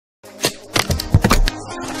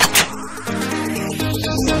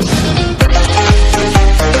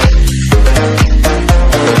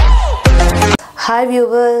Hi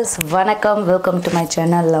viewers, vanakkam, welcome to my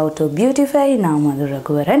channel Love to Beautify. நான் மது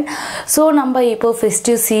Raghuvaran. So நம்ம இப்போ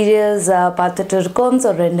festive serious பார்த்துட்டு இருக்கோம்.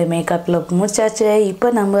 ஸோ 2 மேக்கப் லுக் முடிச்சாச்சு.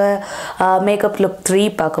 இப்போ நம்ம மேக்கப் லுக் 3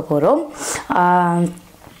 பார்க்க போகிறோம்.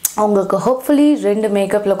 உங்களுக்கு ஹோப்ஃபுல்லி 2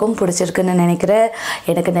 மேக்கப் லுக்கும் பிடிச்சிருக்குன்னு நினைக்கிறேன்.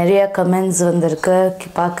 எனக்கு நிறைய கமெண்ட்ஸ் வந்திருக்கு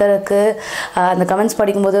பார்க்குறதுக்கு. அந்த கமெண்ட்ஸ்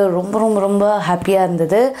படிக்கும்போது ரொம்ப ரொம்ப ரொம்ப ஹாப்பியாக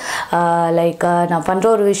இருந்தது. லைக் நான் பண்ணுற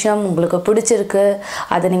ஒரு விஷயம் உங்களுக்கு பிடிச்சிருக்கு,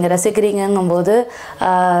 அதை நீங்கள் ரசிக்கிறீங்கும்போது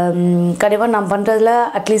கண்டிப்பாக நான் பண்ணுறதுல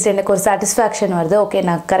அட்லீஸ்ட் எனக்கு ஒரு சாட்டிஸ்ஃபேக்ஷன் வருது. ஓகே,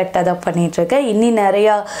 நான் கரெக்டாக தான் பண்ணிகிட்ருக்கேன். இன்னும்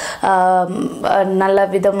நிறையா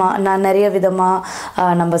நான் நிறைய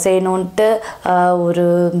விதமாக நம்ம செய்யணுன்ட்டு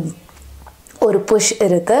ஒரு புஷ்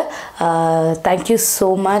இருக்கு. Thank you so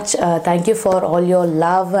much. Thank you for all your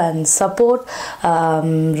love and support.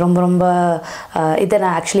 ரொம்ப ரொம்ப இதை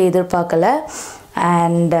நான் ஆக்சுவலி எதிர்பார்க்கல.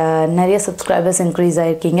 அண்ட் நிறைய சப்ஸ்கிரைபர்ஸ் இன்க்ரீஸ்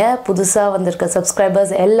ஆகிருக்கீங்க. புதுசாக வந்திருக்க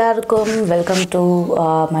சப்ஸ்கிரைபர்ஸ் எல்லாருக்கும் welcome to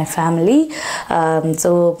my family.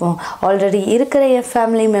 So already இருக்கிற என்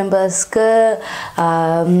ஃபேமிலி மெம்பர்ஸ்க்கு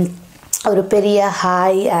ஒரு பெரிய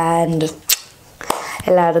ஹாய் அண்ட்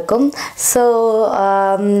எல்லாருக்கும். ஸோ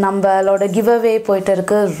நம்மளோட கிவ்அவே போயிட்டு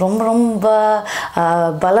இருக்கு, ரொம்ப ரொம்ப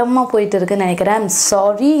பலமாக போயிட்டு இருக்குன்னு நினைக்கிறேன். ஐம்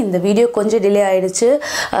சாரி, இந்த வீடியோ கொஞ்சம் டிலே ஆகிடுச்சு.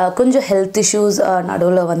 கொஞ்சம் ஹெல்த் இஷ்யூஸ்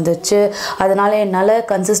நடுவில் வந்துச்சு. அதனால் என்னால்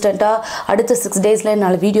கன்சிஸ்டண்ட்டாக அடுத்த 6 டேஸில்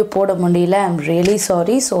என்னால் வீடியோ போட முடியல. I'm really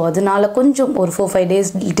sorry. ஸோ அதனால் கொஞ்சம் ஒரு 4-5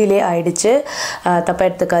 டேஸ் டிலே ஆகிடுச்சு. தப்பாக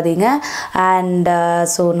எடுத்துக்காதீங்க. அண்ட்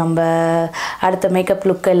ஸோ நம்ம அடுத்த மேக்கப்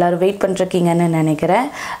லுக்கு எல்லோரும் வெயிட் பண்ணிருக்கீங்கன்னு நினைக்கிறேன்.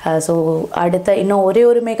 ஸோ அடுத்த இன்னும் ஒரே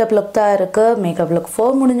ஒரு மேக்கப் லுக் தான் இருக்குது. மேக்கப் லுக்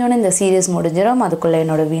 4 முடிஞ்சோன்னே இந்த சீரியஸ் முடிஞ்சிடும். அதுக்குள்ளே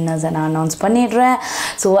என்னோடய வின்னர்ஸை நான் அனௌன்ஸ் பண்ணிடுறேன்.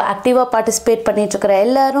 ஸோ ஆக்டிவாக பார்ட்டிசிபேட் பண்ணிகிட்ருக்கிற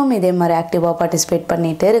எல்லோரும் இதே மாதிரி ஆக்டிவாக பார்ட்டிசிபேட்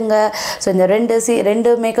பண்ணிகிட்டு இருங்க. ஸோ இந்த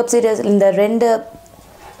ரெண்டு மேக்கப் சீரியஸ், இந்த 2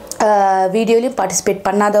 வீடியோலையும் பார்ட்டிசிபேட்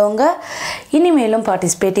பண்ணாதவங்க இனிமேலும்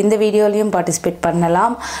இந்த வீடியோலையும் பார்ட்டிசிபேட்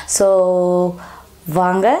பண்ணலாம். ஸோ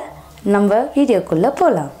வாங்க நம்ம வீடியோக்குள்ளே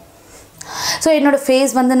போகலாம். ஸோ என்னோடய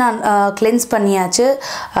ஃபேஸ் வந்து நான் கிளென்ஸ் பண்ணியாச்சு.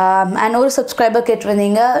 அண்ட் ஒரு சப்ஸ்கிரைபர்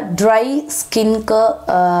கேட்டிருந்தீங்க ட்ரை ஸ்கின்க்கு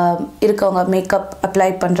இருக்கவங்க மேக்கப் அப்ளை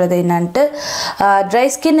பண்ணுறது என்னன்ட்டு. ட்ரை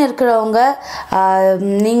ஸ்கின் இருக்கிறவங்க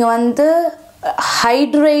நீங்கள் வந்து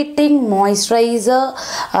ஹைட்ரேட்டிங் மாய்ஸ்சரைசர்,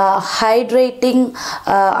 ஹைட்ரேட்டிங்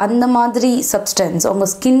அந்த மாதிரி சப்ஸ்டன்ஸ்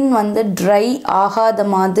உங்கள் ஸ்கின் வந்து ட்ரை ஆகாத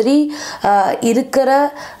மாதிரி இருக்கிற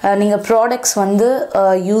நீங்கள் ப்ராடக்ட்ஸ் வந்து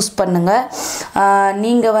யூஸ் பண்ணுங்கள்.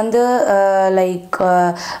 நீங்கள் வந்து லைக்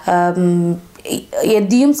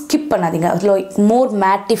எதையும் ஸ்கிப் பண்ணாதீங்க. லைக் மோர்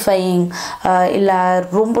மேட்டிஃபையிங் இல்லை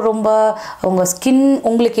ரொம்ப ரொம்ப உங்கள் ஸ்கின்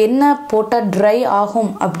உங்களுக்கு என்ன போட்டால் ட்ரை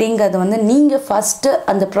ஆகும் அப்படிங்கிறது வந்து நீங்கள் ஃபஸ்ட்டு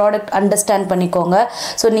அந்த ப்ராடக்ட் அண்டர்ஸ்டாண்ட் பண்ணிக்கோங்க.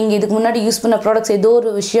 ஸோ நீங்கள் இதுக்கு முன்னாடி யூஸ் பண்ண ப்ராடக்ட்ஸ் ஏதோ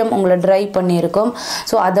ஒரு விஷயம் உங்களை ட்ரை பண்ணியிருக்கும்.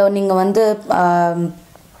 ஸோ அதை நீங்கள் வந்து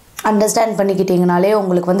அண்டர்ஸ்டாண்ட் பண்ணிக்கிட்டீங்கனாலே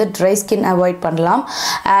உங்களுக்கு வந்து ட்ரை ஸ்கின் அவாய்ட் பண்ணலாம்.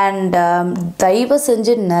 அண்ட் தயவு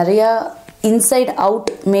செஞ்சு நிறையா inside out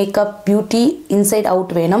makeup beauty inside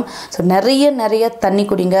out வேணும். ஸோ நிறைய தண்ணி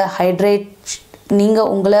குடிங்க. ஹைட்ரேட் நீங்கள்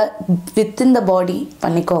உங்களை வித்தின் த பாடி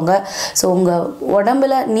பண்ணிக்கோங்க. ஸோ உங்கள்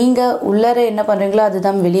உடம்புல நீங்கள் உள்ளர என்ன பண்ணுறீங்களோ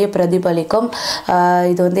அதுதான் வெளியே பிரதிபலிக்கும்.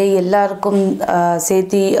 இது வந்து எல்லாருக்கும்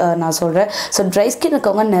சேர்த்து நான் சொல்கிறேன். ஸோ ட்ரை ஸ்கின்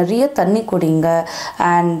இருக்கவங்க நிறைய தண்ணி குடிங்க.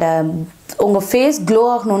 அண்ட் உங்கள் ஃபேஸ் க்ளோ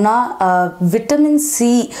ஆகணுன்னா விட்டமின்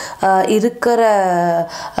சி இருக்கிற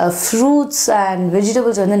ஃப்ரூட்ஸ் அண்ட்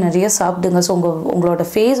வெஜிடபிள்ஸ் வந்து நிறைய சாப்பிடுங்க. ஸோ உங்களோட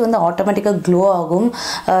ஃபேஸ் வந்து ஆட்டோமேட்டிக்காக க்ளோ ஆகும்.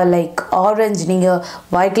 லைக் ஆரஞ்சு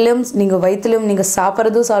நீங்கள் வயிற்றுலையும் நீங்கள்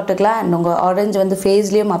சாப்பிட்றதும் சாப்பிட்டுக்கலாம். அண்ட் உங்கள் ஆரஞ்சு வந்து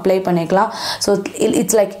ஃபேஸ்லேயும் அப்ளை பண்ணிக்கலாம். So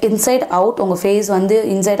it's like inside out உங்கள் ஃபேஸ் வந்து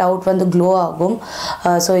இன்சைட் அவுட் வந்து க்ளோ ஆகும்.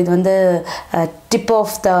 ஸோ இது வந்து tip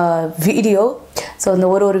of the video. So இந்த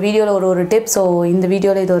ஒரு வீடியோவில் ஒரு டிப். ஸோ இந்த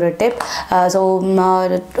வீடியோவில் இது ஒரு டிப். ஸோ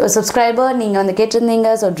சப்ஸ்கிரைபர் நீங்கள் வந்து கேட்டிருந்தீங்க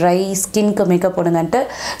ஸோ ட்ரை ஸ்கின்க்கு மேக்கப் போடுங்கன்ட்டு.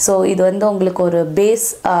 ஸோ இது வந்து உங்களுக்கு ஒரு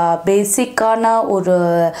பேசிக்கான ஒரு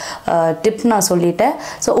டிப் நான் சொல்லிட்டேன்.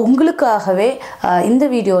 ஸோ உங்களுக்காகவே இந்த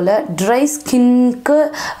வீடியோவில் ட்ரை ஸ்கின்க்கு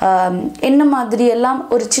என்ன மாதிரியெல்லாம்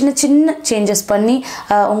ஒரு சின்ன சேஞ்சஸ் பண்ணி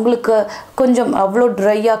உங்களுக்கு கொஞ்சம் அவ்வளோ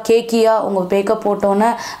ட்ரையாக கேக்கியாக உங்கள் மேக்கப்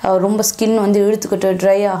போட்டோன்னே ரொம்ப ஸ்கின் வந்து இழுத்துக்கிட்டு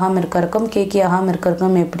ட்ரை ஆகாமல் இருக்கிறக்கும் கேக்கி ஆகாமல்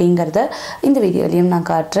இருக்கிறக்கும் எப்படிங்கிறத இந்த வீடியோலையும் நான்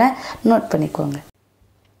காட்டுறேன். நோட் பண்ணிக்கோங்க.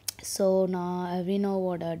 ஸோ நான்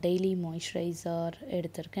அவீனோவோட டெய்லி மாய்ஸ்சரைசர்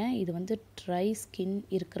எடுத்திருக்கேன். இது வந்து ட்ரை ஸ்கின்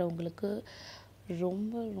இருக்கிறவங்களுக்கு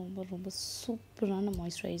ரொம்ப ரொம்ப ரொம்ப சூப்பரான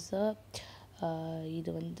மாய்ஸ்சரைசர். இது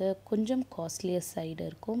வந்து கொஞ்சம் காஸ்ட்லியர் சைடு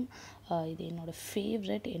இருக்கும். இது என்னோடய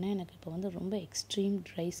ஃபேவரெட். ஏன்னா எனக்கு இப்போ வந்து ரொம்ப எக்ஸ்ட்ரீம்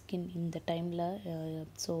ட்ரை ஸ்கின் இந்த டைமில்.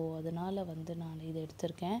 ஸோ அதனால் வந்து நான் இதை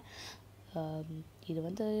எடுத்திருக்கேன். இது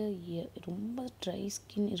வந்து ரொம்ப ட்ரை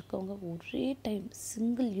ஸ்கின் இருக்கவங்க ஒரே டைம்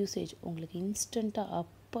சிங்கிள் யூசேஜ் உங்களுக்கு இன்ஸ்டண்ட்டாக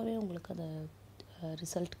அப்போவே உங்களுக்கு அந்த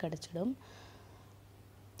ரிசல்ட் கிடச்சிடும்.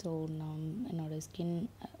 ஸோ நான் என்னோடய ஸ்கின்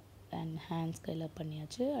அண்ட் ஹேண்ட்ஸ் கையில்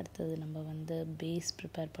பண்ணியாச்சு. அடுத்தது நம்ம வந்து பேஸ்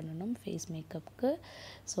ப்ரிப்பேர் பண்ணணும் ஃபேஸ் மேக்கப்புக்கு.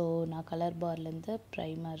 ஸோ நான் கலர் பார்லேருந்து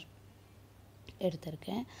ப்ரைமர்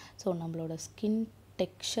எடுத்திருக்கேன். ஸோ நம்மளோட ஸ்கின்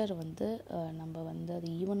டெக்ஸ்சர் வந்து நம்ம வந்து அது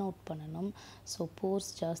ஈவன் அவுட் பண்ணணும். ஸோ போர்ஸ்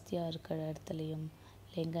ஜாஸ்தியாக இருக்கிற இடத்துலையும்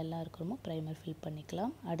எங்கெல்லாம் இருக்கிறோமோ ப்ரைமர் ஃபில்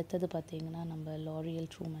பண்ணிக்கலாம். அடுத்தது பார்த்திங்கன்னா நம்ம loreal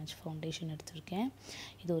ட்ரூ மேட்ச் ஃபவுண்டேஷன் எடுத்திருக்கேன்.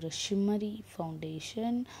 இது ஒரு ஷிம்மரி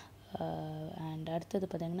ஃபவுண்டேஷன். அண்ட் அடுத்தது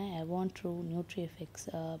பார்த்திங்கன்னா Aveeno nutri effects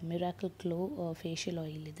miracle glow facial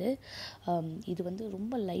oil. இது வந்து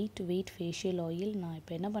ரொம்ப லைட் வெயிட் ஃபேஷியல் ஆயில். நான்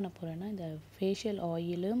இப்போ என்ன பண்ண போகிறேன்னா இந்த ஃபேஷியல்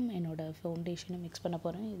ஆயிலும் என்னோடய ஃபவுண்டேஷனும் மிக்ஸ் பண்ண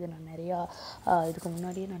போகிறேன். இது நான் இதுக்கு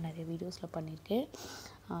முன்னாடியே நான் நிறைய வீடியோஸில் பண்ணியிருக்கேன்.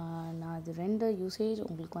 நான் அது 2 யூசேஜ்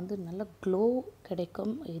உங்களுக்கு வந்து நல்ல க்ளோ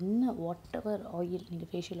கிடைக்கும். என்ன வாட் எவர் ஆயில்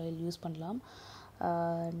நீங்கள் ஃபேஷியல் ஆயில் யூஸ் பண்ணலாம்.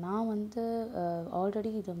 நான் வந்து ஆல்ரெடி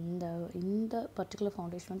இந்த பர்டிகுலர்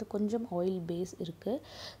ஃபவுண்டேஷன் வந்து கொஞ்சம் ஆயில் பேஸ் இருக்குது.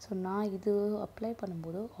 ஸோ நான் இது அப்ளை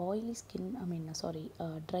பண்ணும்போது ஆயிலி ஸ்கின்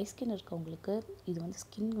ட்ரை ஸ்கின் இருக்கவங்களுக்கு இது வந்து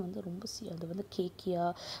ஸ்கின் வந்து ரொம்ப அது வந்து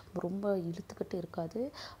கேக்கியாக ரொம்ப இழுத்துக்கிட்டு இருக்காது.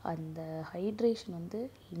 அந்த ஹைட்ரேஷன் வந்து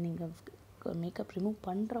நீங்கள் மேக்கப் ரிமூவ்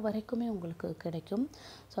பண்ணுற வரைக்குமே உங்களுக்கு கிடைக்கும்.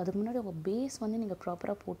 ஸோ அதுக்கு முன்னாடி உங்கள் பேஸ் வந்து நீங்கள்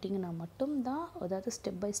ப்ராப்பராக போட்டிங்கன்னா மட்டும்தான், அதாவது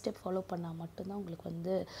ஸ்டெப் பை ஸ்டெப் ஃபாலோ பண்ணால் மட்டும்தான் உங்களுக்கு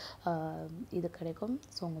வந்து இது கிடைக்கும்.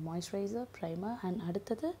 ஸோ உங்கள் மாய்ஸ்சரைசர், ப்ரைமர் அண்ட்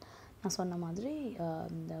அடுத்தது நான் சொன்ன மாதிரி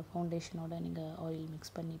இந்த ஃபவுண்டேஷனோட நீங்கள் ஆயில்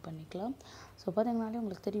மிக்ஸ் பண்ணிக்கலாம். ஸோ பார்த்தீங்கனாலே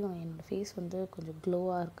உங்களுக்கு தெரியும் என்னோடய ஃபேஸ் வந்து கொஞ்சம்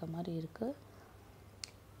க்ளோவாக இருக்க மாதிரி இருக்குது.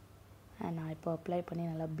 நான் இப்போ அப்ளை பண்ணி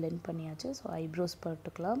நல்லா பிளெண்ட் பண்ணியாச்சு. ஸோ ஐப்ரோஸ்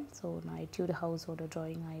போட்டுக்கலாம். ஸோ நான் எட்யூட் ஹவுஸோட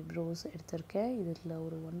ட்ராயிங் ஐப்ரோஸ் எடுத்திருக்கேன். இதில்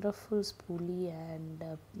ஒரு wonderful spoolie and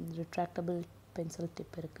retractable pencil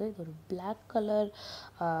tip இருக்குது. இது ஒரு பிளாக் கலர்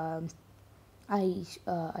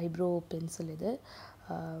ஐப்ரோ பென்சில். இது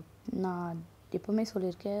நான் எப்போவுமே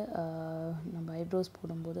சொல்லியிருக்கேன், நம்ம ஐப்ரோஸ்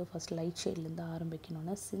போடும்போது ஃபஸ்ட் லைட் ஷேட்லேருந்து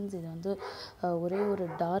ஆரம்பிக்கணும்னு. சின்ஸ் இது வந்து ஒரே ஒரு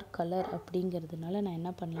டார்க் கலர் அப்படிங்கிறதுனால நான்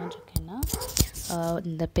என்ன பண்ணலான்னு இருக்கேன்னா,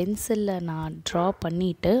 இந்த பென்சிலில் நான் ட்ரா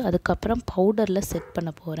பண்ணிவிட்டு அதுக்கப்புறம் பவுடரில் செட்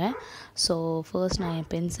பண்ண போகிறேன். ஸோ ஃபர்ஸ்ட் நான் என்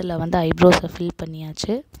பென்சிலில் வந்து ஐப்ரோஸை ஃபில்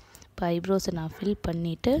பண்ணியாச்சு. இப்போ ஐப்ரோஸை நான் ஃபில்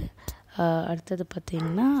பண்ணிவிட்டு அடுத்தது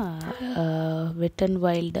பார்த்திங்கன்னா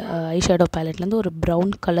wetnwild ஐஷேடோ பேலட்லேருந்து ஒரு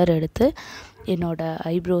ப்ரௌன் கலர் எடுத்து என்னோடய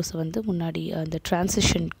ஐப்ரோஸை வந்து முன்னாடி அந்த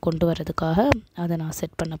ட்ரான்சிஷன் கொண்டு வரதுக்காக அதை நான்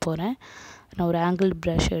செட் பண்ண போகிறேன். நான் ஒரு ஆங்கிள்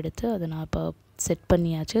ப்ரஷ் எடுத்து அதை நான் இப்போ செட்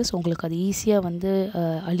பண்ணியாச்சு. ஸோ உங்களுக்கு அது ஈஸியாக வந்து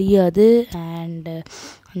அழியாது அண்டு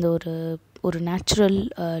அந்த ஒரு நேச்சுரல்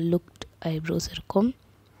லுக் ஐப்ரோஸ் இருக்கும்.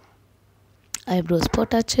 ஐப்ரோஸ்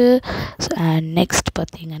போட்டாச்சு. அண்ட் நெக்ஸ்ட்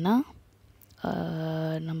பார்த்திங்கன்னா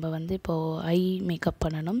நம்ம வந்து இப்போது ஐ மேக்கப்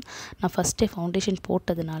பண்ணணும். நான் ஃபஸ்ட்டே ஃபவுண்டேஷன்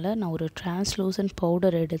போட்டதுனால நான் ஒரு ட்ரான்ஸ்லூசன்ட்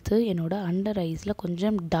பவுடர் எடுத்து என்னோடய அண்டர் ஐஸில்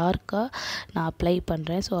கொஞ்சம் டார்க்காக நான் அப்ளை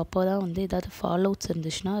பண்ணுறேன். ஸோ அப்போ தான் வந்து ஏதாவது ஃபால் அவுட்ஸ்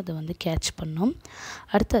இருந்துச்சுன்னா அதை வந்து கேட்ச் பண்ணும்.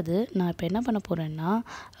 அடுத்தது நான் இப்போ என்ன பண்ண போகிறேன்னா,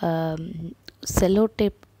 செல்லோ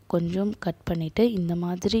டேப் கொஞ்சம் கட் பண்ணிவிட்டு இந்த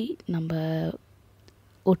மாதிரி நம்ம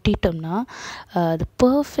ஒட்டிட்டோம்னா அது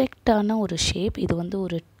பர்ஃபெக்டான ஒரு ஷேப். இது வந்து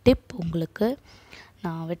ஒரு டிப் உங்களுக்கு.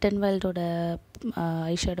 நான் wetnwildோட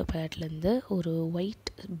ஐஷேடோ பேலட்லேருந்து ஒரு ஒயிட்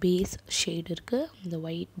பேஸ் ஷேட் இருக்குது. அந்த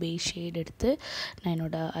ஒயிட் பேஸ் ஷேட் எடுத்து நான்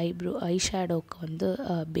என்னோடய ஐஷேடோவுக்கு வந்து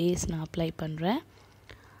பேஸ் நான் அப்ளை பண்ணுறேன்.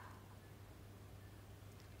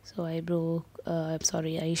 ஸோ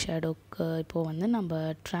ஐஷேடோவுக்கு இப்போது வந்து நம்ம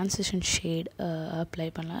ட்ரான்சிஷன் ஷேட் அப்ளை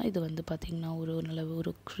பண்ணலாம். இது வந்து பார்த்திங்கன்னா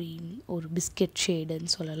ஒரு க்ரீம், ஒரு பிஸ்கெட்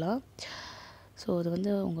ஷேடுன்னு சொல்லலாம். ஸோ அது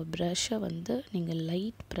வந்து உங்கள் ப்ரஷ்ஷை வந்து நீங்கள்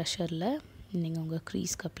லைட் ப்ரெஷரில் நீங்கள் உங்கள்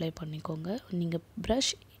க்ரீஸ்க்கு அப்ளை பண்ணிக்கோங்க. நீங்கள் ப்ரஷ்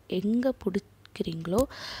எங்கே பிடிக்கிறீங்களோ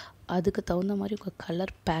அதுக்கு தகுந்த மாதிரி உங்கள்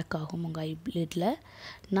கலர் பேக் ஆகும் உங்கள் ஐப்ளிட்டில்.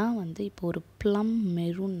 நான் வந்து இப்போ ஒரு ப்ளம்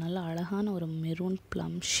மெரூன், நல்ல அழகான ஒரு மெரூன்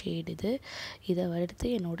ப்ளம் ஷேட் இதை எடுத்து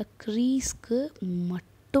என்னோடய க்ரீஸ்க்கு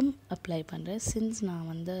மட்டும் அப்ளை பண்ணுறேன். சின்ஸ்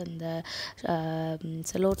நான் வந்து அந்த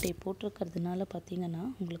செல்லோ டேப் போட்டிருக்கிறதுனால பார்த்திங்கன்னா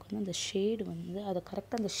உங்களுக்கு வந்து அந்த ஷேடு வந்து அது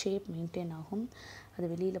கரெக்டாக அந்த ஷேப் மெயின்டைன் ஆகும், அது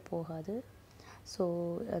வெளியில் போகாது. ஸோ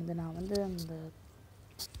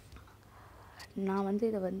நான் வந்து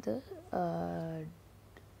இதை வந்து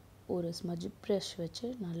ஒரு ஸ்மஜ் ப்ரஷ் வச்சு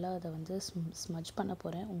நல்லா அதை வந்து ஸ்மஜ் பண்ண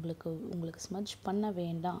போகிறேன். உங்களுக்கு ஸ்மஜ் பண்ண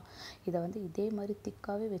வேண்டாம், இதை வந்து இதே மாதிரி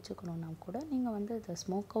திக்காகவே வச்சுக்கணுன்னா கூட நீங்கள் வந்து இதை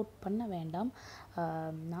ஸ்மோக் அவுட் பண்ண வேண்டாம்.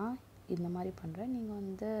 நான் இந்த மாதிரி பண்ணுறேன். நீங்கள்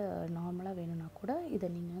வந்து நார்மலாக வேணும்னா கூட இதை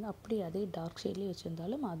நீங்கள் வந்து அப்படியே அதே டார்க் ஷேட்லேயே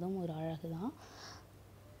வச்சுருந்தாலும் அதுவும் ஒரு அழகு தான்.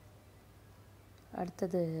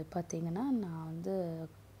 அடுத்தது பார்த்திங்கன்னா நான் வந்து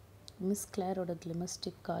மிஸ்claireோட கிளிமர்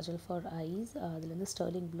ஸ்டிக் காஜல் ஃபார் ஐஸ், அதுலேருந்து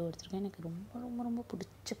ஸ்டர்லிங் ப்ளூ எடுத்துருக்கேன். எனக்கு ரொம்ப ரொம்ப ரொம்ப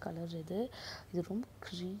பிடிச்ச கலர் இது ரொம்ப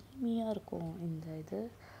க்ரீமியாக இருக்கும். இது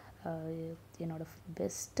என்னோடய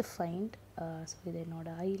பெஸ்ட் ஃபைண்ட். ஸோ இது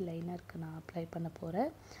என்னோடய ஐ லைனருக்கு நான் அப்ளை பண்ண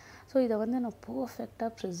போகிறேன். ஸோ இதை வந்து நான்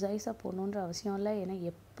பர்ஃபெக்டாக ப்ரிசைஸாக போடணுன்ற அவசியம் இல்லை. ஏன்னா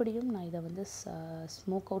எப்படியும் நான் இதை வந்து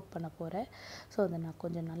ஸ்மோக் அவுட் பண்ண போகிறேன். ஸோ அதை நான்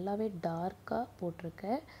கொஞ்சம் நல்லாவே டார்க்காக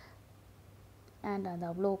போட்டிருக்கேன். அண்ட் அது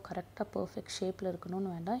அவ்வளோ கரெக்டாக பர்ஃபெக்ட் ஷேப்பில்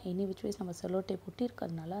இருக்கணும்னு வேண்டாம். எனி விச் வைஸ் நம்ம செல்லோ டேப்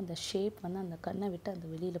ஒட்டியிருக்கிறதுனால அந்த ஷேப் வந்து அந்த கண்ணை விட்டு அந்த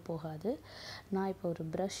வெளியில் போகாது. நான் இப்போ ஒரு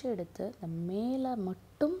ப்ரஷ் எடுத்து அந்த மேலே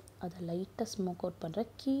மட்டும் அதை லைட்டாக ஸ்மோக் அவுட்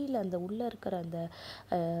பண்ணுறேன். கீழே அந்த உள்ளே இருக்கிற அந்த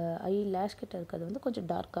ஐ லேஷ் கிட்ட இருக்கிறது வந்து கொஞ்சம்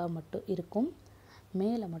டார்க்காக மட்டும் இருக்கும்.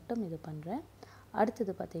 மேலே மட்டும் இது பண்ணுறேன்.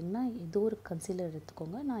 அடுத்தது பார்த்திங்கன்னா ஏதோ ஒரு கன்சீலர்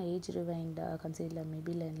எடுத்துக்கோங்க. நான் ஏஜ் ரிவைண்ட் கன்சீலர்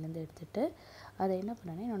மேபிலைன்லேருந்து எடுத்துகிட்டு அதை என்ன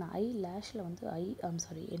பண்ணேன்னா என்னோடய ஐ லேஷில் வந்து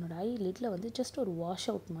என்னோடய ஐ லிட்டில் வந்து ஜஸ்ட் ஒரு வாஷ்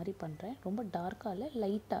அவுட் மாதிரி பண்ணுறேன். ரொம்ப டார்க்காக இல்லை,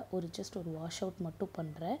 லைட்டாக ஜஸ்ட் ஒரு வாஷ் அவுட் மட்டும்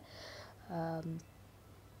பண்ணுறேன்.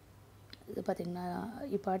 இது பார்த்திங்கன்னா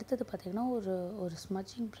இப்போ அடுத்தது பார்த்திங்கன்னா ஒரு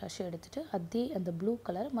ஸ்மட்சிங் ப்ரஷ் எடுத்துகிட்டு அதே அந்த ப்ளூ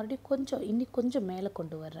கலர் மறுபடியும் இன்னும் கொஞ்சம் மேலே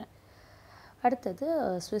கொண்டு வர்றேன். அடுத்தது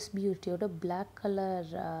Swiss பியூட்டியோட black colour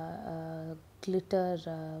glitter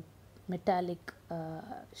metallic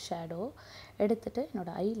shadow எடுத்துகிட்டு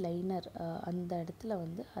என்னோடய ஐ லைனர் அந்த இடத்துல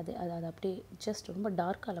வந்து அது அப்படியே ஜஸ்ட் ரொம்ப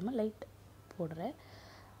டார்க்காக இல்லாமல் லைட் போடுறேன்.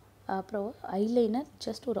 அப்புறம் ஐலைனர்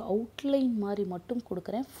ஜஸ்ட் ஒரு அவுட்லைன் மாதிரி மட்டும்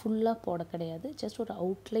கொடுக்குறேன். ஃபுல்லாக போட கிடையாது, ஜஸ்ட் ஒரு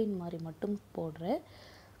அவுட்லைன் மாதிரி மட்டும் போடுறேன்.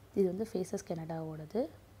 இது வந்து ஃபேஸஸ் கனடாவோடது.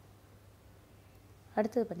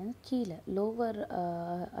 அடுத்தது பார்த்திங்கன்னா கீழே லோவர்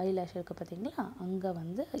ஐலேஷ் இருக்குது பார்த்திங்களா, அங்கே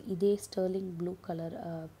வந்து இதே ஸ்டர்லிங் ப்ளூ கலர்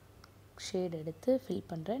ஷேட் எடுத்து ஃபில்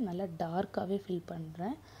பண்ணுறேன். நல்லா டார்க்காகவே ஃபில்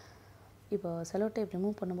பண்ணுறேன். இப்போ செலோ டேப்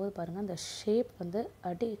ரிமூவ் பண்ணும்போது பாருங்கள் அந்த ஷேப் வந்து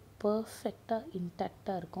அப்படியே பர்ஃபெக்டாக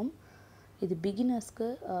இன்டாக்டாக இருக்கும். இது பிகினர்ஸ்க்கு,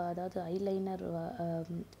 அதாவது ஐலைனர்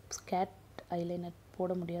ஸ்கேட் ஐலைனர்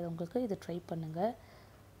போட முடியாதவங்களுக்கு இது ட்ரை பண்ணுங்கள்.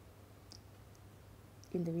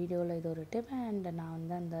 இந்த வீடியோவில் இது ஒரு டிப். அண்ட் நான்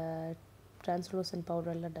வந்து அந்த ட்ரான்ஸ்லூசன்ட்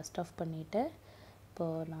பவுடரெல்லாம் டஸ்ட் ஆஃப் பண்ணிவிட்டு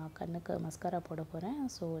இப்போது நான் கண்ணுக்கு மஸ்காரா போட போகிறேன்.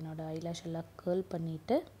 ஸோ என்னோடய ஐலேஷ் எல்லாம் கேர்ள்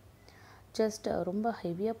பண்ணிவிட்டு ஜஸ்ட் ரொம்ப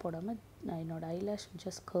ஹெவியாக போடாமல் நான் என்னோடய ஐலேஷ்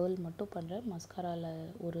ஜஸ்ட் கேர்ள் மட்டும் பண்ணுறேன். மஸ்காராவில்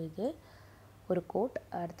ஒரு கோட்.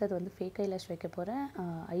 அடுத்தது வந்து ஃபேக் ஐலேஷ் வைக்க போகிறேன்.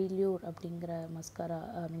 ஐல்யூர் அப்படிங்கிற மஸ்காரா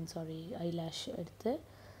ஐலேஷ் எடுத்து.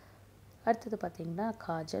 அடுத்தது பார்த்திங்கன்னா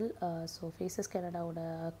காஜல். ஸோ ஃபேஸஸ் கனடாவோட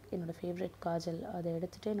என்னோடய ஃபேவரட் காஜல் அதை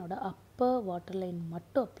எடுத்துகிட்டு என்னோடய அப்பர் வாட்டர் லைன்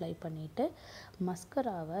மட்டும் அப்ளை பண்ணிவிட்டு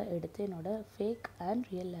மஸ்கராவை எடுத்து என்னோடய ஃபேக் அண்ட்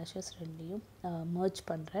ரியல் லேஷஸ் ரெண்டையும் மர்ஜ்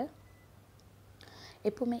பண்ணுறேன்.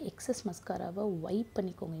 எப்போவுமே எக்ஸஸ் மஸ்காராவை வைப்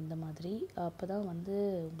பண்ணிக்கோங்க இந்த மாதிரி. அப்போ தான் வந்து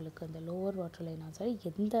உங்களுக்கு அந்த லோவர் வாட்டர் லைனாக சரி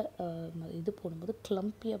எந்த இது போடும்போது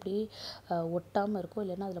கிளம்பி அப்படியே ஒட்டாமல் இருக்கும்.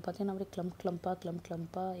 இல்லைன்னா அதில் பார்த்திங்கன்னா அப்படியே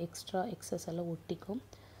கிளம்பாக எக்ஸ்ட்ரா எக்ஸஸ் எல்லாம் ஒட்டிக்கும்.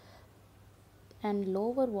 அண்ட்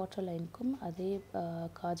லோவர் வாட்டர் லைனுக்கும் அதே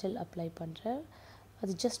காஜல் அப்ளை பண்ணுறேன்.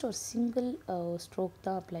 அது ஜஸ்ட் ஒரு சிங்கிள் ஸ்ட்ரோக்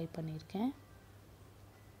தான் அப்ளை பண்ணியிருக்கேன்.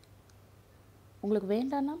 உங்களுக்கு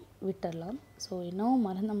வேண்டான்னா விட்டுடலாம். ஸோ இன்னும்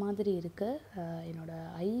மறந்த மாதிரி இருக்குது. என்னோடய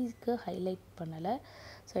ஐஸ்க்கு ஹைலைட் பண்ணலை.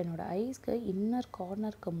 ஸோ என்னோடய ஐஸ்க்கு இன்னர்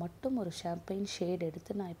கார்னருக்கு மட்டும் ஒரு ஷாம்பைன் ஷேட்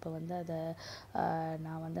எடுத்து நான் இப்போ வந்து அதை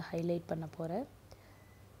நான் வந்து ஹைலைட் பண்ண போகிறேன்.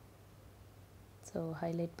 ஸோ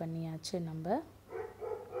ஹைலைட் பண்ணியாச்சு நம்ம.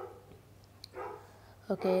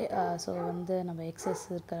 ஓகே. ஸோ வந்து நம்ம எக்ஸஸ்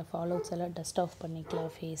இருக்கிற ஃபாலோவுட்ஸ் எல்லாம் டஸ்ட் ஆஃப் பண்ணிக்கலாம்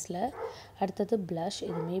ஃபேஸில். அடுத்தது ப்ளஷ்.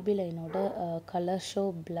 இது மேபிலைனோட கலர் ஷோ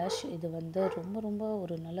ப்ளஷ். இது வந்து ரொம்ப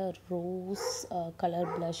ஒரு நல்ல ரோஸ் கலர்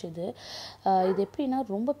ப்ளஷ். இது எப்படின்னா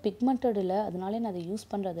ரொம்ப பிக்மெண்டட் இல்லை, அதனாலே நான் அதை யூஸ்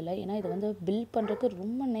பண்ணுறதில்ல. ஏன்னா இது வந்து பில்ட் பண்ணுறதுக்கு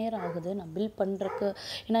ரொம்ப நேரம் ஆகுது. நான் பில்ட் பண்ணுறதுக்கு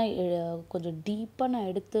ஏன்னா கொஞ்சம் டீப்பாக நான்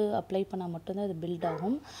எடுத்து அப்ளை பண்ணால் மட்டும்தான் இது பில்ட்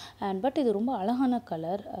ஆகும். பட் இது ரொம்ப அழகான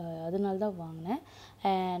கலர், அதனால தான் வாங்கினேன்.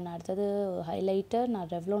 அண்ட் அடுத்தது ஹைலைட்டர். நான்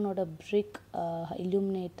ரெவ்லானோட பிரிக்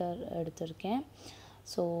இல்லுமினேட்டர் எடுத்திருக்கேன்.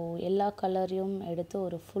 ஸோ எல்லா கலரையும் எடுத்து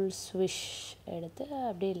ஒரு ஃபுல் ஸ்விஷ் எடுத்து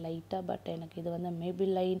அப்படியே லைட்டாக, பட் எனக்கு இது வந்து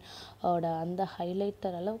மேபிலைனோட அந்த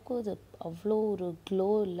ஹைலைட்டர் அளவுக்கு இது அவ்வளோ ஒரு க்ளோ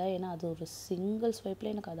இல்லை. ஏன்னா அது ஒரு சிங்கிள்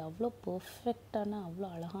ஸ்வைப்பில் எனக்கு அது அவ்வளோ பர்ஃபெக்டான அவ்வளோ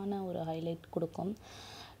அழகான ஒரு ஹைலைட் கொடுக்கும்.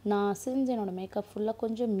 நான் செஞ்ச என்னோடய மேக்கப் ஃபுல்லாக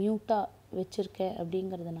கொஞ்சம் மியூட்டாக வச்சுருக்கேன்.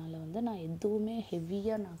 அப்படிங்கிறதுனால வந்து நான் எதுவுமே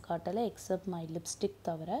ஹெவியாக நான் காட்டலை, எக்ஸப்ட் மை லிப்ஸ்டிக்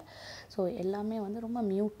தவிர. ஸோ எல்லாமே வந்து ரொம்ப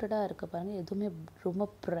மியூட்டடாக இருக்குது பாருங்கள். எதுவுமே ரொம்ப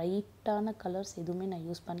ப்ரைட்டான கலர்ஸ் எதுவுமே நான்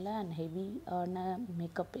யூஸ் பண்ணல. அண்ட் ஹெவியான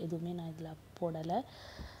மேக்கப் எதுவுமே நான் இதில் போடலை.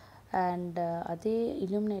 அண்ட் அதே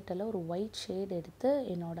இல்லுமினேட்டரில் ஒரு ஒயிட் ஷேட் எடுத்து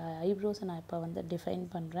என்னோடய ஐப்ரோஸை நான் இப்போ வந்து டிஃபைன்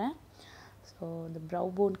பண்ணுறேன். ஸோ இந்த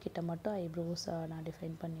ப்ரவ் போன் கிட்ட மட்டும் ஐப்ரோஸ் நான்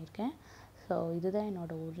டிஃபைன் பண்ணியிருக்கேன். ஸோ இதுதான்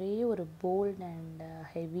என்னோடய ஒரே ஒரு போல்ட் அண்ட்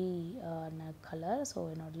ஹெவியான கலர். ஸோ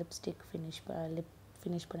என்னோடய லிப்ஸ்டிக்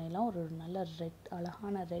ஃபினிஷ் பண்ணிடலாம். ஒரு நல்ல ரெட்,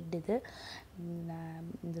 அழகான ரெட். இது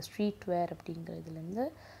இந்த ஸ்ட்ரீட்வேர் அப்படிங்கிறதுலேருந்து.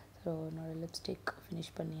 ஸோ என்னோடய லிப்ஸ்டிக்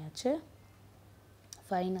ஃபினிஷ் பண்ணியாச்சு.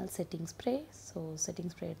 Final setting spray. So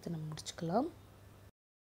setting spray எடுத்து நம்ம முடிச்சுக்கலாம்.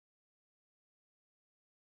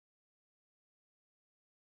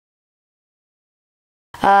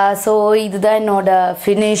 ஸோ இதுதான் என்னோட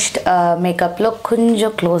ஃபினிஷ்ட் மேக்கப் லுக்.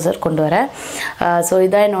 கொஞ்சம் க்ளோஸர் கொண்டு வரேன். ஸோ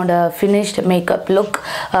இதுதான் என்னோட ஃபினிஷ்ட் மேக்கப் லுக்.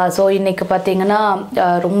 ஸோ இன்றைக்கி பார்த்தீங்கன்னா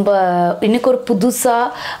ரொம்ப இன்றைக்கி ஒரு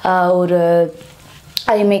புதுசாக ஒரு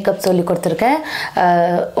ஐ மேக்கப் சொல்லி கொடுத்துருக்கேன்.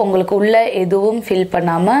 உங்களுக்கு உள்ள எதுவும் ஃபில்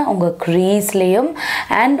பண்ணாமல் உங்கள் க்ரீஸ்லேயும்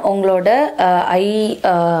அண்ட் உங்களோட ஐ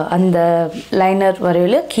அந்த லைனர்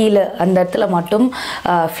வரையில் கீழே அந்த இடத்துல மட்டும்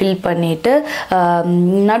ஃபில் பண்ணிவிட்டு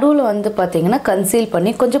நடுவில் வந்து பார்த்திங்கன்னா கன்சீல்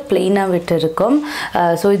பண்ணி கொஞ்சம் ப்ளெயினாக விட்டு இருக்கும்.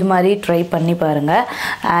 ஸோ இது மாதிரி ட்ரை பண்ணி பாருங்கள்.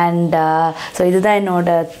 அண்ட் ஸோ இதுதான்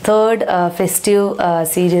என்னோடய third festive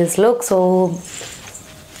serious look. So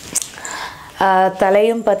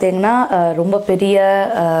தலையும் பார்த்திங்கன்னா ரொம்ப பெரிய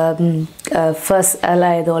ஃபர்ஸ்ட்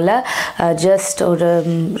எல்லாம் எதுவும் இல்லை, ஜஸ்ட் ஒரு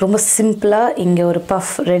ரொம்ப சிம்பிளாக இங்கே ஒரு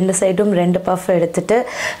பஃப், ரெண்டு சைடும் 2 பஃப் எடுத்துகிட்டு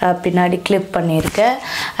பின்னாடி கிளிப் பண்ணியிருக்கேன்.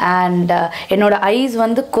 அண்ட் என்னோடய ஐஸ்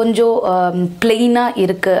வந்து கொஞ்சம் ப்ளெயினாக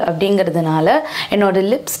இருக்குது அப்படிங்கிறதுனால என்னோடய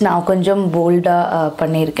லிப்ஸ் நான் கொஞ்சம் போல்டாக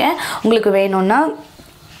பண்ணியிருக்கேன். உங்களுக்கு வேணும்னா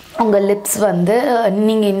உங்கள் லிப்ஸ் வந்து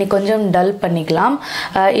நீங்கள் இன்னி கொஞ்சம் டல் பண்ணிக்கலாம்.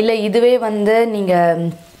 இல்லை இதுவே வந்து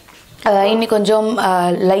நீங்கள் இன்னி கொஞ்சம்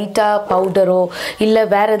லைட்டாக பவுடரோ இல்லை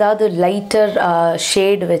வேறு ஏதாவது லைட்டர்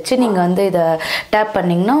ஷேடு வச்சு நீங்கள் வந்து இதை டேப்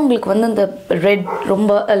பண்ணிங்கன்னா உங்களுக்கு வந்து இந்த ரெட்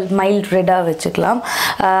ரொம்ப மைல்ட் ரெட்டாக வச்சுக்கலாம்.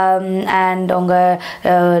 அண்ட்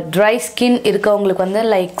உங்கள் ட்ரை ஸ்கின் இருக்கவங்களுக்கு வந்து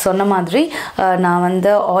லைக் சொன்ன மாதிரி நான்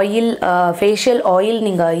வந்து ஆயில் ஃபேஷியல் ஆயில்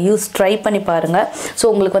நீங்கள் ட்ரை பண்ணி பாருங்கள். ஸோ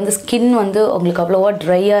உங்களுக்கு வந்து ஸ்கின் வந்து உங்களுக்கு அவ்வளோவா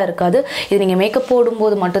ட்ரையாக இருக்காது. இது நீங்கள் மேக்கப்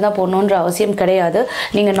போடும்போது மட்டும்தான் போடணுன்ற அவசியம் கிடையாது.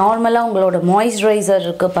 நீங்கள் நார்மலாக உங்களோட மாய்ஸ்சரைசர்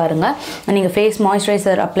இருக்குது பாருங்கள், நீங்கள் ஃபேஸ்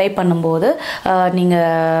மாய்ஸ்சரைசர் அப்ளை பண்ணும்போது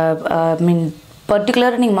நீங்கள்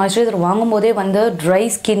பர்டிகுலராக நீங்கள் மாய்ஸ்சரைசர் வாங்கும்போதே வந்து ட்ரை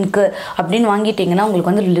ஸ்கின்க்கு அப்படின்னு வாங்கிட்டிங்கன்னா உங்களுக்கு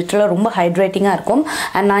வந்து லிட்டரலாக ரொம்ப ஹைட்ரேட்டிங்காக இருக்கும்.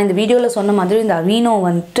 அண்ட் நான் இந்த வீடியோவில் சொன்ன மாதிரி இந்த அவீனோ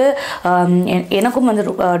வந்துட்டு எனக்கும் வந்து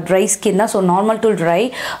ட்ரை ஸ்கின் தான். ஸோ நார்மல் டு ட்ரை,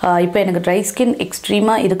 இப்போ எனக்கு ட்ரை ஸ்கின்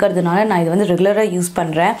எக்ஸ்ட்ரீமாக இருக்கிறதுனால நான் இது வந்து ரெகுலராக யூஸ்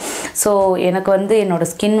பண்ணுறேன். ஸோ எனக்கு வந்து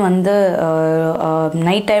என்னோடய ஸ்கின் வந்து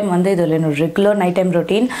நைட் டைம் வந்து இது என்னோட regular night time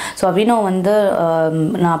routine. So அவீனோ வந்து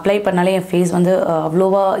நான் அப்ளை பண்ணாலே என் ஃபேஸ் வந்து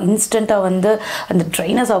அவ்வளோவா இன்ஸ்டண்ட்டாக வந்து அந்த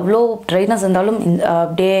ட்ரைனஸ் அவ்வளோ ட்ரைனஸ் இருந்தாலும்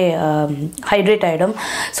அப்படியே ஹைட்ரேட் ஆகிடும்.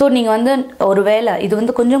 ஸோ நீங்கள் வந்து ஒரு வேளை இது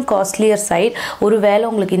வந்து கொஞ்சம் காஸ்ட்லியர் சைட், ஒரு வேளை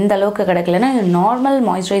உங்களுக்கு இந்த அளவுக்கு கிடைக்கலன்னா நார்மல்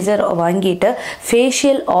மாய்ஸ்சரைசர் வாங்கிட்டு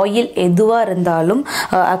ஃபேஷியல் ஆயில் எதுவாக இருந்தாலும்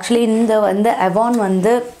ஆக்சுவலி இந்த வந்து அவன்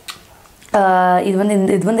வந்து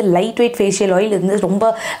இது வந்து லைட் வெயிட் ஃபேஷியல் ஆயில் வந்து ரொம்ப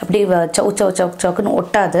அப்படியே சவுக்குன்னு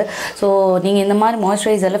ஒட்டாது. ஸோ நீங்கள் இந்த மாதிரி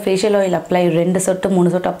மாய்ஸ்சரைசரில் ஃபேஷியல் ஆயில் அப்ளை 2 சொட்டு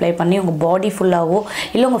 3 சொட்டு அப்ளை பண்ணி உங்கள் பாடி ஃபுல்லாகவோ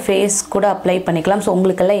இல்லை உங்கள் ஃபேஸ் கூட அப்ளை பண்ணிக்கலாம். ஸோ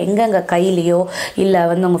உங்களுக்கெல்லாம் எங்கெங்கே கையிலையோ இல்லை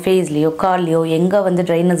வந்து உங்கள் ஃபேஸ்லேயோ கால்லையோ எங்கே வந்து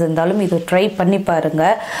ட்ரைனஸ் இருந்தாலும் இது ட்ரை பண்ணி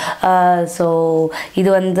பாருங்கள். ஸோ இது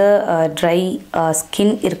வந்து ட்ரை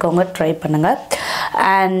ஸ்கின் இருக்கவங்க ட்ரை பண்ணுங்கள்.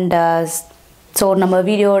 அண்ட் ஸோ நம்ம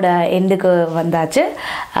வீடியோட எண்டுக்கு வந்தாச்சு.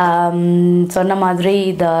 சொன்ன மாதிரி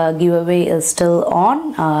the give away is still on.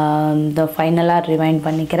 த ஃபைனலாக ரிவைண்ட்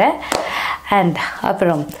பண்ணிக்கிறேன். அண்ட்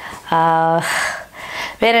அப்புறம்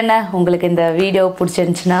வேறு என்ன, உங்களுக்கு இந்த வீடியோ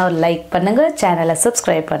பிடிச்சிருந்துச்சின்னா ஒரு லைக் பண்ணுங்கள், சேனலை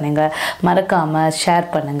சப்ஸ்கிரைப் பண்ணுங்கள், மறக்காமல் ஷேர்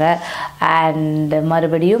பண்ணுங்கள். அண்ட்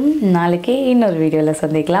மறுபடியும் நாளைக்கே இன்னொரு வீடியோவில்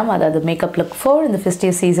சந்திக்கலாம். அதாவது மேக்கப் லுக் 4 இந்த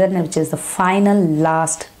festive season which is the final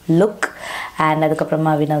last look. And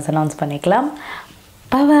அதுக்கப்புறமா வினர்ஸ் அனௌன்ஸ் பண்ணிக்கலாம்.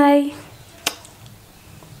 பாய்.